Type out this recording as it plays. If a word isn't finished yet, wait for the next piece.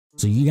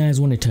So you guys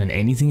want to turn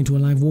anything into a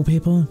live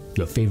wallpaper?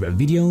 Your favorite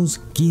videos,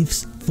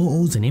 GIFs,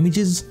 photos and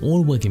images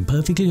all working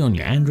perfectly on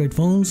your Android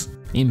phones?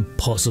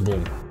 Impossible.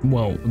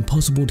 Well,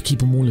 impossible to keep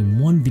them all in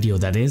one video,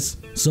 that is.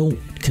 So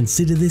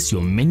consider this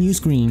your menu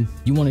screen.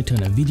 You want to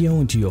turn a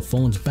video into your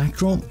phone's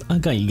backdrop? I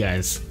got you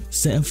guys.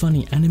 Set a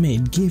funny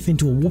animated GIF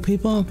into a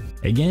wallpaper?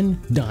 Again,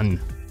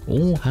 done.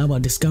 Or how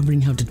about discovering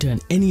how to turn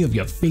any of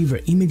your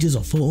favorite images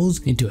or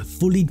photos into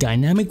fully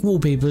dynamic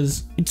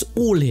wallpapers? It's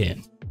all here.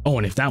 Oh,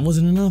 and if that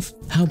wasn't enough,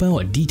 how about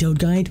a detailed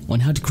guide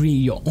on how to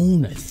create your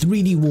own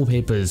 3D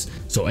wallpapers,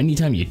 so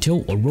anytime you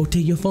tilt or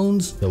rotate your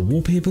phones, the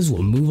wallpapers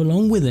will move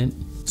along with it.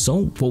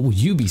 So what will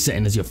you be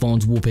setting as your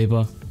phone's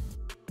wallpaper?